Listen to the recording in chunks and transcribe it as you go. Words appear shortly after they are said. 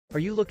Are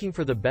you looking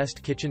for the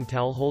best kitchen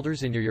towel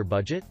holders in your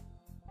budget?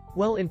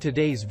 Well, in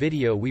today's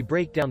video we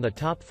break down the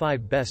top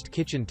 5 best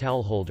kitchen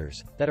towel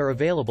holders that are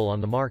available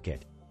on the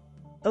market.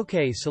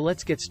 Okay, so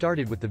let's get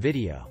started with the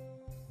video.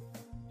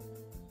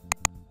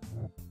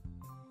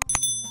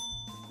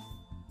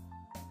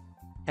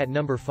 At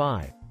number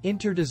 5.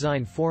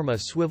 InterDesign Forma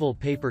Swivel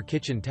Paper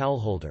Kitchen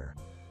Towel Holder.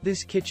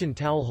 This kitchen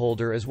towel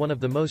holder is one of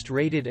the most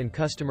rated and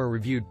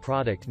customer-reviewed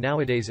product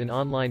nowadays in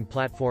online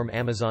platform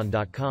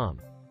Amazon.com,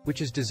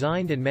 which is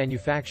designed and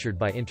manufactured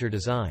by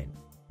InterDesign.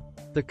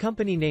 The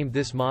company named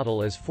this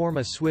model as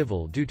Forma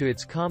Swivel due to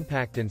its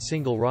compact and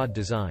single-rod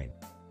design.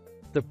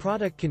 The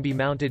product can be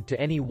mounted to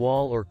any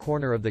wall or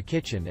corner of the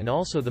kitchen and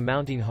also the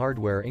mounting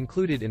hardware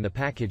included in the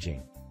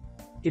packaging.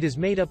 It is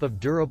made up of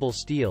durable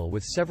steel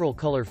with several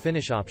color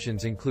finish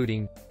options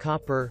including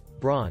copper,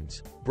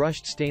 bronze,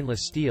 brushed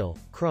stainless steel,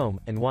 chrome,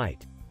 and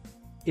white.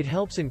 It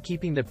helps in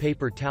keeping the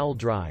paper towel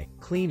dry,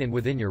 clean and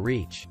within your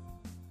reach.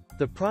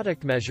 The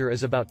product measure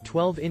is about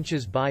 12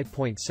 inches by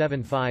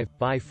 0.75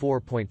 by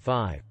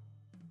 4.5.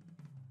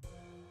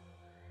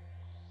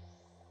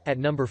 At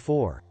number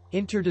 4.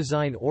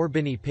 InterDesign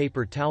Orbinni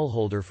Paper Towel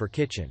Holder for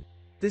Kitchen.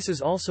 This is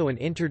also an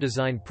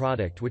InterDesign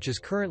product which is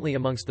currently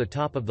amongst the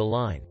top of the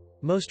line,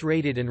 most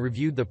rated and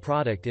reviewed the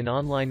product in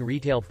online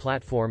retail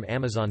platform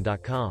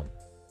Amazon.com.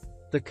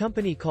 The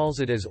company calls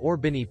it as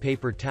Orbinni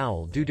Paper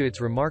Towel due to its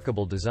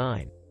remarkable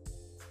design.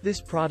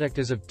 This product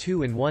is of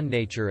two-in-one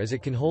nature as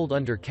it can hold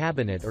under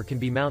cabinet or can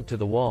be mounted to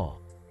the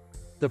wall.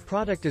 The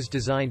product is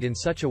designed in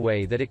such a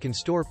way that it can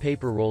store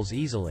paper rolls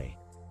easily.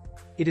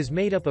 It is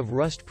made up of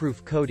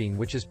rust-proof coating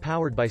which is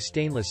powered by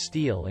stainless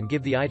steel and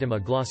give the item a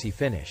glossy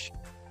finish.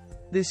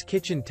 This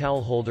kitchen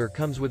towel holder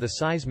comes with a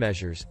size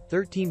measures,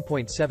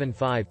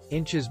 13.75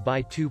 inches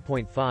by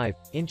 2.5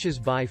 inches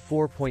by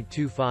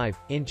 4.25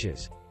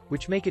 inches,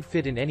 which make it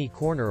fit in any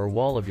corner or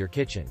wall of your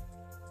kitchen.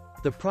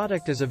 The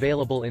product is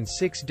available in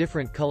 6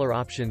 different color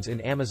options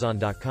in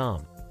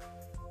Amazon.com.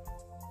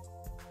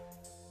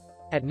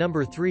 At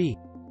number 3.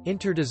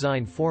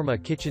 InterDesign Forma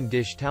Kitchen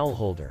Dish Towel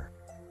Holder.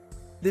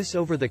 This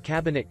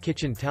over-the-cabinet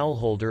kitchen towel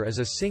holder is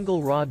a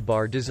single rod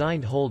bar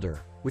designed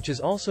holder, which is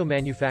also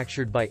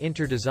manufactured by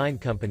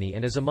InterDesign Company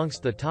and is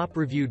amongst the top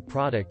reviewed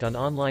product on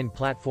online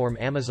platform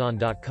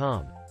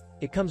Amazon.com.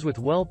 It comes with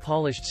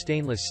well-polished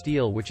stainless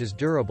steel which is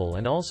durable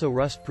and also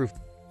rust-proof.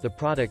 The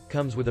product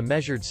comes with a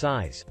measured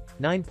size,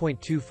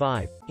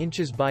 9.25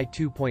 inches by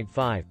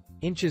 2.5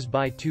 inches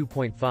by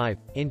 2.5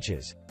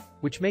 inches,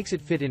 which makes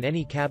it fit in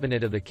any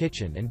cabinet of the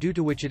kitchen and due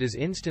to which it is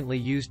instantly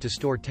used to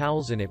store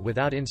towels in it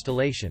without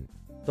installation.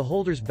 The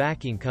holder's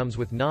backing comes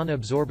with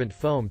non-absorbent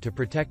foam to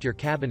protect your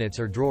cabinets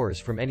or drawers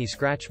from any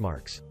scratch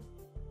marks.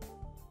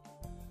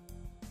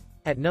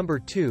 At number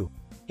 2.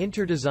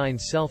 InterDesign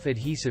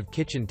Self-Adhesive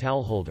Kitchen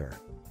Towel Holder.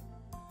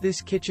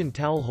 This kitchen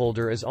towel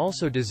holder is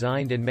also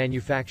designed and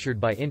manufactured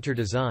by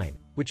InterDesign,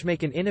 which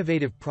make an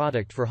innovative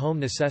product for home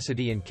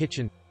necessity in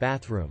kitchen,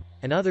 bathroom,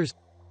 and others.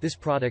 This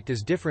product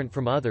is different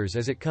from others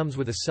as it comes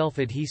with a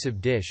self-adhesive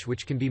dish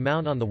which can be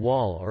mounted on the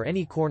wall or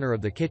any corner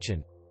of the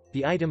kitchen.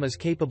 The item is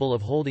capable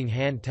of holding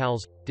hand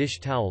towels, dish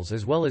towels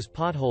as well as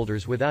pot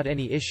holders without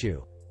any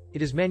issue.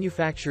 It is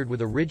manufactured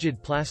with a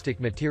rigid plastic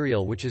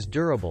material which is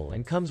durable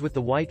and comes with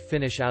the white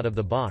finish out of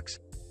the box.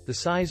 The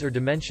size or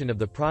dimension of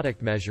the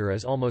product measure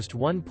is almost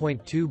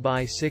 1.2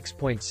 by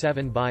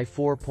 6.7 by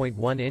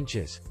 4.1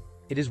 inches.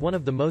 It is one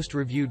of the most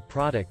reviewed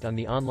product on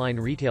the online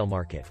retail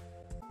market.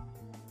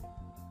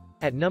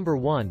 At number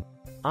 1.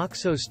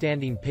 OXO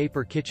Standing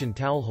Paper Kitchen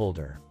Towel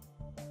Holder.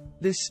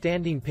 This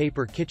standing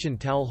paper kitchen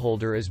towel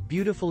holder is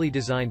beautifully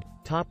designed,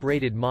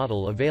 top-rated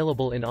model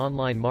available in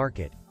online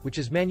market, which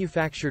is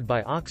manufactured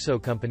by OXO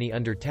Company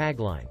under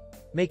tagline,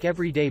 "Make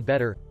every day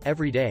better,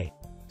 every day."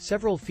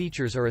 Several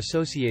features are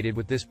associated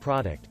with this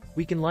product.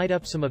 We can light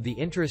up some of the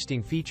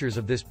interesting features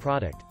of this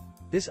product.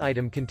 This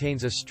item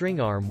contains a string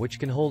arm which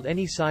can hold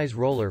any size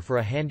roller for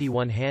a handy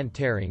one-hand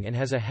tearing and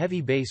has a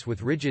heavy base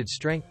with rigid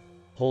strength.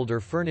 Holder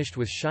furnished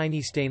with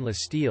shiny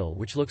stainless steel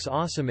which looks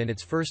awesome in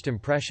its first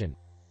impression.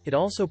 It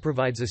also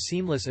provides a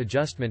seamless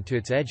adjustment to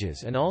its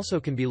edges and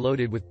also can be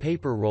loaded with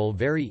paper roll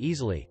very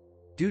easily.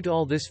 Due to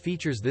all this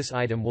features, this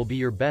item will be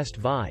your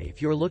best buy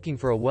if you're looking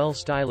for a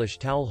well-stylish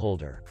towel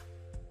holder.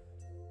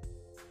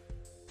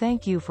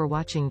 Thank you for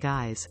watching,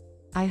 guys.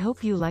 I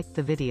hope you liked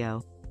the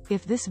video.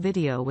 If this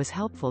video was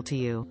helpful to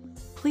you,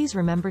 please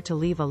remember to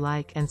leave a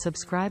like and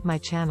subscribe my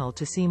channel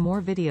to see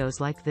more videos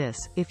like this.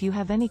 If you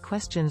have any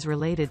questions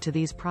related to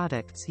these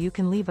products, you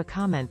can leave a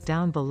comment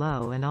down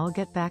below and I'll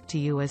get back to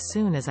you as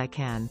soon as I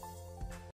can.